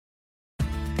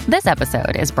This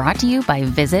episode is brought to you by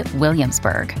Visit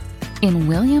Williamsburg. In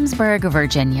Williamsburg,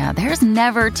 Virginia, there's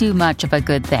never too much of a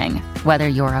good thing. Whether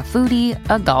you're a foodie,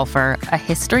 a golfer, a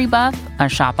history buff, a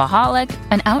shopaholic,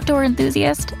 an outdoor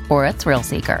enthusiast, or a thrill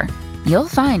seeker, you'll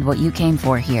find what you came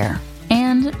for here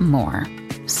and more.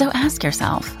 So ask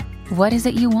yourself, what is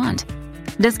it you want?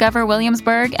 Discover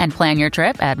Williamsburg and plan your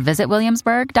trip at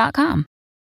visitwilliamsburg.com.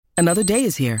 Another day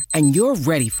is here, and you're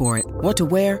ready for it. What to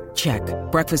wear? Check.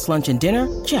 Breakfast, lunch, and dinner?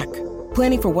 Check.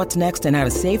 Planning for what's next and how to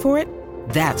save for it?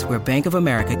 That's where Bank of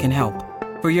America can help.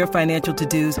 For your financial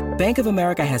to-dos, Bank of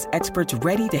America has experts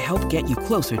ready to help get you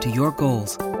closer to your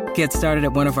goals. Get started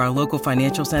at one of our local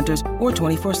financial centers or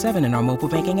 24/7 in our mobile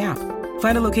banking app.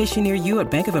 Find a location near you at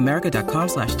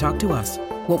bankofamerica.com/talktous.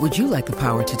 What would you like the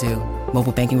power to do?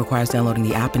 Mobile banking requires downloading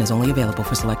the app and is only available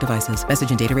for select devices.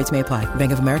 Message and data rates may apply.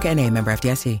 Bank of America N.A., member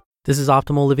FDIC. This is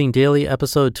Optimal Living Daily,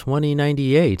 episode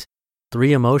 2098,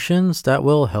 3 Emotions That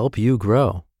Will Help You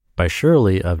Grow, by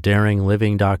Shirley of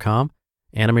DaringLiving.com.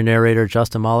 And I'm your narrator,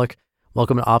 Justin Malik.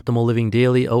 Welcome to Optimal Living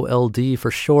Daily, OLD for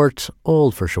short,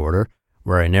 old for shorter,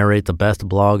 where I narrate the best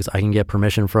blogs I can get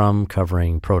permission from,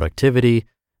 covering productivity,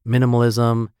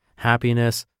 minimalism,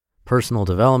 happiness, personal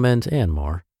development, and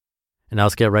more. And now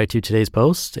let's get right to today's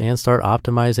post and start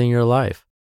optimizing your life.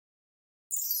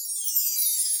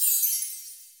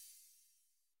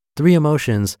 3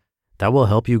 Emotions That Will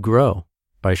Help You Grow,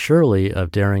 by Shirley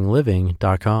of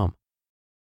DaringLiving.com.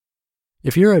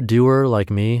 If you're a doer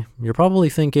like me, you're probably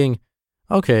thinking,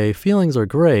 okay, feelings are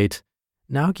great.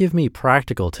 Now give me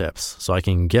practical tips so I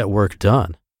can get work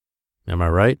done. Am I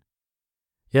right?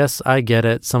 Yes, I get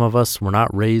it. Some of us were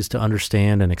not raised to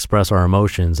understand and express our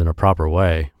emotions in a proper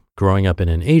way. Growing up in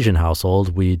an Asian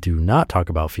household, we do not talk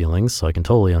about feelings, so I can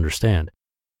totally understand.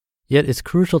 Yet it's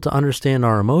crucial to understand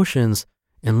our emotions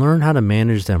and learn how to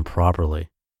manage them properly.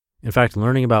 In fact,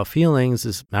 learning about feelings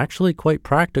is actually quite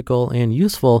practical and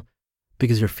useful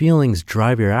because your feelings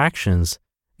drive your actions,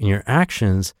 and your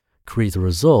actions create the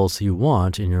results you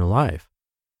want in your life.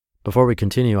 Before we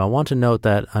continue, I want to note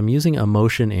that I'm using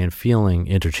emotion and feeling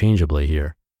interchangeably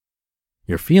here.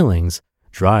 Your feelings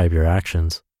drive your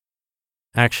actions.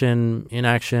 Action,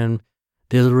 inaction,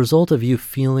 they're the result of you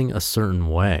feeling a certain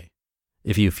way.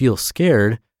 If you feel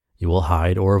scared, you will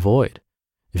hide or avoid.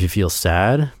 If you feel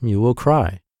sad, you will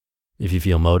cry. If you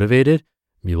feel motivated,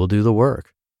 you will do the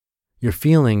work. Your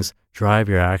feelings drive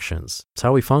your actions. It's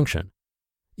how we function.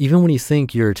 Even when you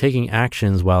think you're taking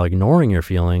actions while ignoring your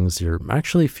feelings, you're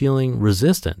actually feeling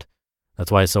resistant.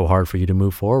 That's why it's so hard for you to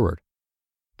move forward.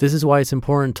 This is why it's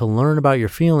important to learn about your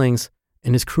feelings,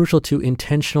 and it's crucial to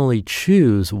intentionally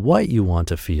choose what you want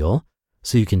to feel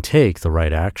so you can take the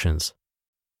right actions.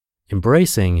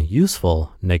 Embracing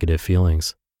useful negative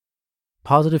feelings.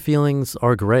 Positive feelings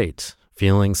are great.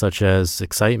 Feelings such as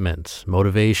excitement,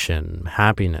 motivation,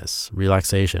 happiness,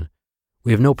 relaxation.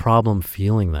 We have no problem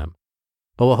feeling them.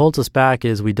 But what holds us back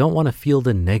is we don't want to feel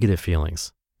the negative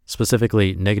feelings,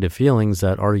 specifically negative feelings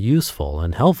that are useful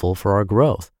and helpful for our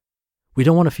growth. We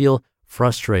don't want to feel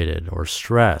frustrated or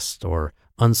stressed or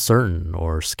uncertain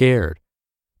or scared.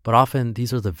 But often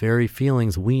these are the very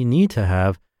feelings we need to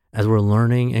have as we're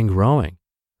learning and growing.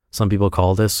 Some people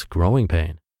call this growing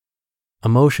pain.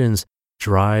 Emotions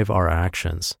drive our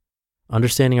actions.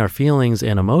 Understanding our feelings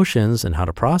and emotions and how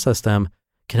to process them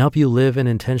can help you live an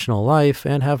intentional life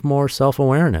and have more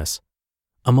self-awareness.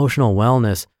 Emotional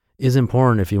wellness is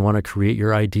important if you want to create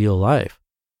your ideal life.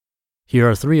 Here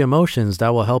are 3 emotions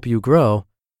that will help you grow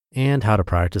and how to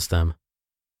practice them.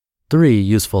 3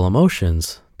 useful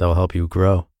emotions that will help you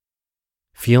grow.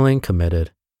 Feeling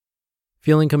committed.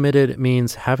 Feeling committed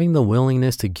means having the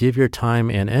willingness to give your time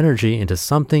and energy into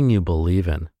something you believe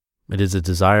in. It is a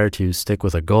desire to stick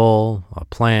with a goal, a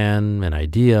plan, an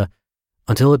idea,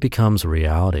 until it becomes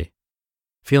reality.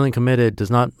 Feeling committed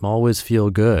does not always feel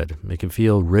good. It can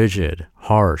feel rigid,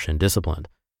 harsh, and disciplined.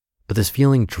 But this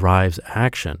feeling drives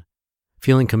action.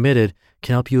 Feeling committed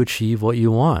can help you achieve what you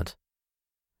want.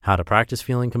 How to practice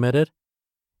feeling committed?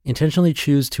 Intentionally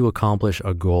choose to accomplish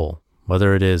a goal,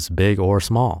 whether it is big or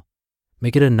small.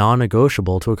 Make it a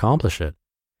non-negotiable to accomplish it.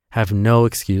 Have no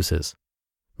excuses.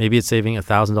 Maybe it's saving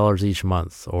 $1,000 each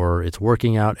month, or it's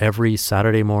working out every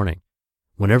Saturday morning.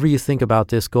 Whenever you think about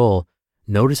this goal,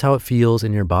 notice how it feels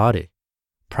in your body.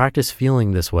 Practice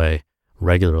feeling this way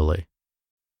regularly.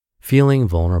 Feeling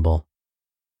vulnerable.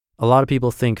 A lot of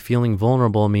people think feeling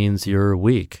vulnerable means you're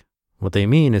weak. What they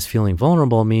mean is feeling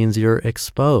vulnerable means you're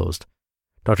exposed.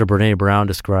 Dr. Brené Brown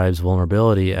describes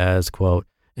vulnerability as, quote,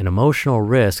 an emotional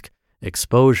risk,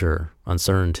 exposure,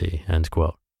 uncertainty, end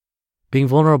quote. Being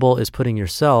vulnerable is putting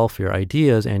yourself, your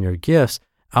ideas, and your gifts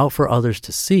out for others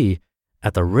to see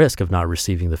at the risk of not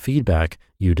receiving the feedback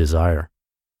you desire.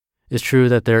 It's true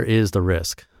that there is the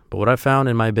risk, but what I've found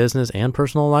in my business and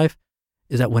personal life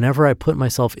is that whenever I put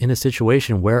myself in a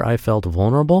situation where I felt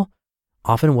vulnerable,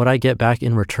 often what I get back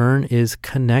in return is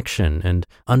connection and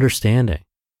understanding.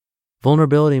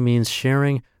 Vulnerability means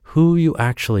sharing who you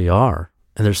actually are,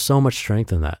 and there's so much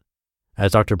strength in that.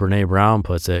 As Dr. Brené Brown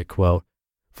puts it, quote,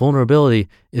 "Vulnerability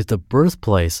is the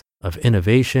birthplace of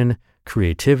innovation,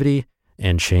 creativity,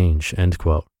 and change," end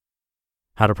quote.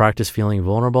 How to practice feeling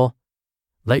vulnerable?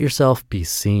 Let yourself be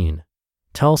seen.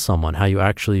 Tell someone how you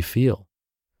actually feel.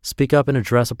 Speak up and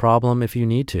address a problem if you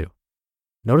need to.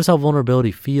 Notice how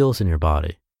vulnerability feels in your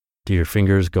body. Do your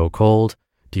fingers go cold?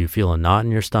 Do you feel a knot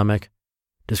in your stomach?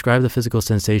 Describe the physical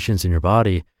sensations in your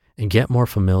body and get more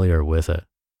familiar with it.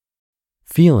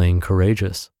 Feeling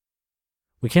courageous.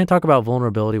 We can't talk about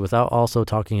vulnerability without also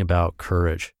talking about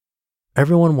courage.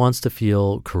 Everyone wants to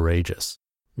feel courageous,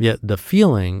 yet the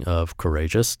feeling of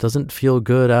courageous doesn't feel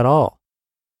good at all.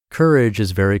 Courage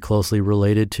is very closely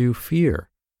related to fear.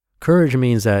 Courage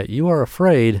means that you are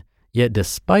afraid, yet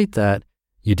despite that,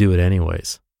 you do it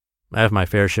anyways. I have my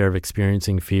fair share of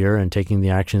experiencing fear and taking the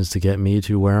actions to get me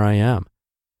to where I am.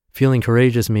 Feeling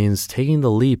courageous means taking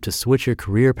the leap to switch your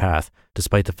career path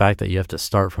despite the fact that you have to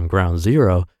start from ground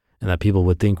zero and that people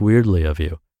would think weirdly of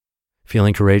you.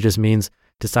 Feeling courageous means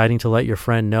deciding to let your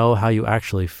friend know how you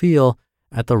actually feel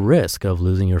at the risk of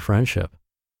losing your friendship.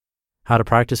 How to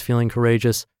practice feeling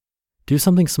courageous? Do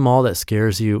something small that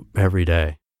scares you every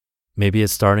day. Maybe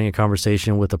it's starting a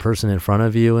conversation with the person in front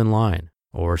of you in line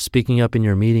or speaking up in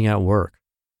your meeting at work.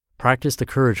 Practice the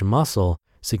courage muscle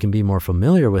so you can be more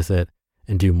familiar with it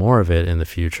and do more of it in the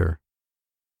future.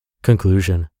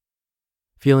 Conclusion.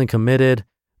 Feeling committed,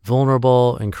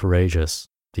 vulnerable, and courageous.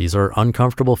 These are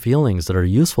uncomfortable feelings that are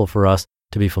useful for us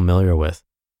to be familiar with.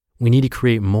 We need to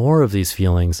create more of these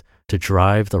feelings to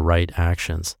drive the right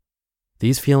actions.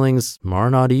 These feelings are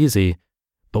not easy,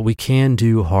 but we can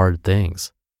do hard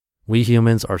things. We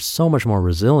humans are so much more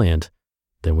resilient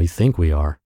than we think we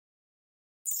are.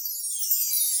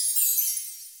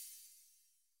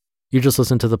 You just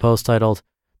listened to the post titled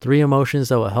 3 Emotions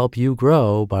That Will Help You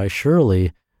Grow by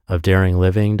Shirley of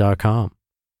DaringLiving.com.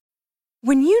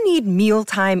 When you need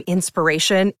mealtime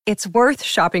inspiration, it's worth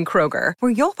shopping Kroger,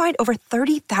 where you'll find over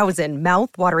 30,000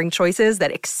 mouth-watering choices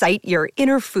that excite your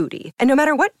inner foodie. And no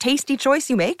matter what tasty choice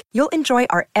you make, you'll enjoy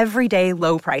our everyday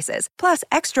low prices, plus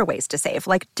extra ways to save,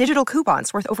 like digital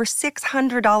coupons worth over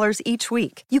 $600 each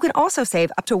week. You can also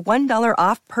save up to $1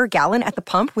 off per gallon at the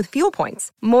pump with fuel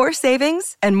points. More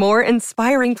savings and more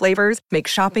inspiring flavors make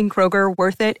shopping Kroger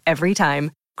worth it every time.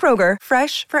 Kroger,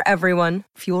 fresh for everyone.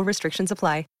 Fuel restrictions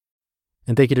apply.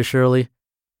 And thank you to Shirley.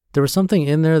 There was something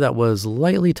in there that was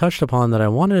lightly touched upon that I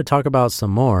wanted to talk about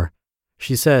some more.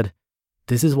 She said,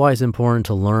 "This is why it's important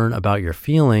to learn about your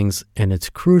feelings, and it's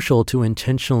crucial to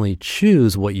intentionally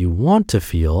choose what you want to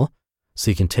feel so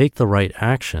you can take the right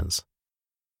actions."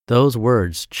 Those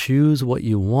words, choose what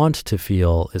you want to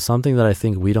feel, is something that I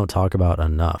think we don't talk about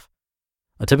enough.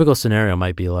 A typical scenario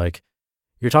might be like,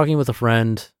 you're talking with a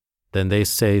friend, then they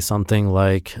say something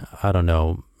like, I don't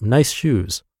know, nice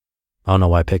shoes. I don't know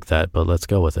why I picked that, but let's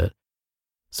go with it.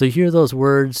 So you hear those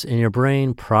words and your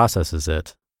brain processes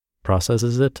it.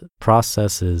 Processes it.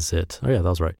 Oh yeah, that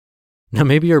was right. Now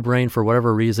maybe your brain, for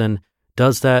whatever reason,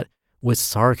 does that with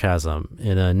sarcasm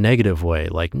in a negative way,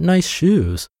 like nice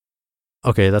shoes.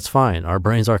 Okay, that's fine. Our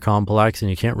brains are complex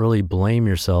and you can't really blame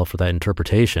yourself for that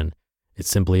interpretation. It's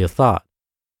simply a thought.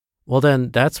 Well then,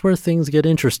 that's where things get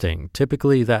interesting.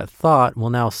 Typically that thought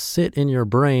will now sit in your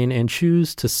brain and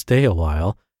choose to stay a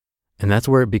while. And that's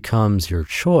where it becomes your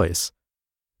choice.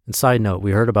 And side note,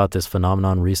 we heard about this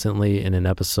phenomenon recently in an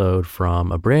episode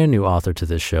from a brand new author to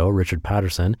this show, Richard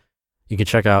Patterson. You can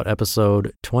check out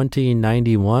episode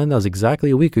 2091, that was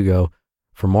exactly a week ago,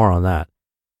 for more on that.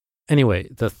 Anyway,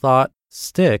 the thought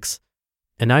sticks,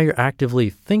 and now you're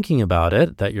actively thinking about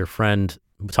it, that your friend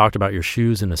talked about your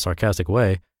shoes in a sarcastic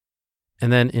way.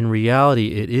 And then in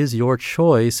reality, it is your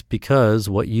choice because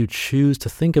what you choose to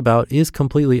think about is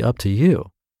completely up to you.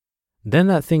 Then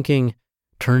that thinking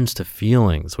turns to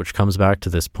feelings, which comes back to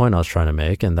this point I was trying to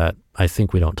make and that I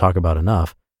think we don't talk about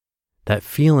enough. That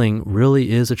feeling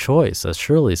really is a choice, as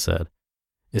Shirley said.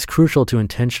 It's crucial to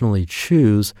intentionally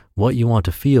choose what you want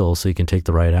to feel so you can take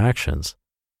the right actions.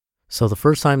 So the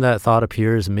first time that thought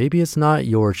appears, maybe it's not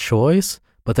your choice,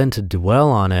 but then to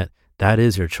dwell on it, that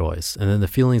is your choice. And then the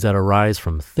feelings that arise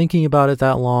from thinking about it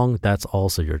that long, that's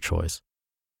also your choice.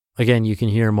 Again, you can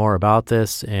hear more about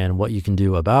this and what you can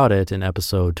do about it in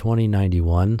episode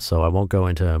 2091, so I won't go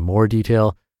into more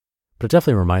detail, but it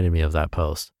definitely reminded me of that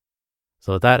post.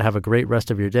 So with that, have a great rest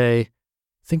of your day.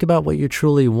 think about what you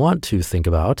truly want to think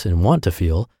about and want to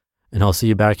feel, and I'll see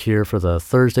you back here for the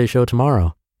Thursday show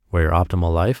tomorrow, where your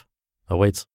optimal life awaits.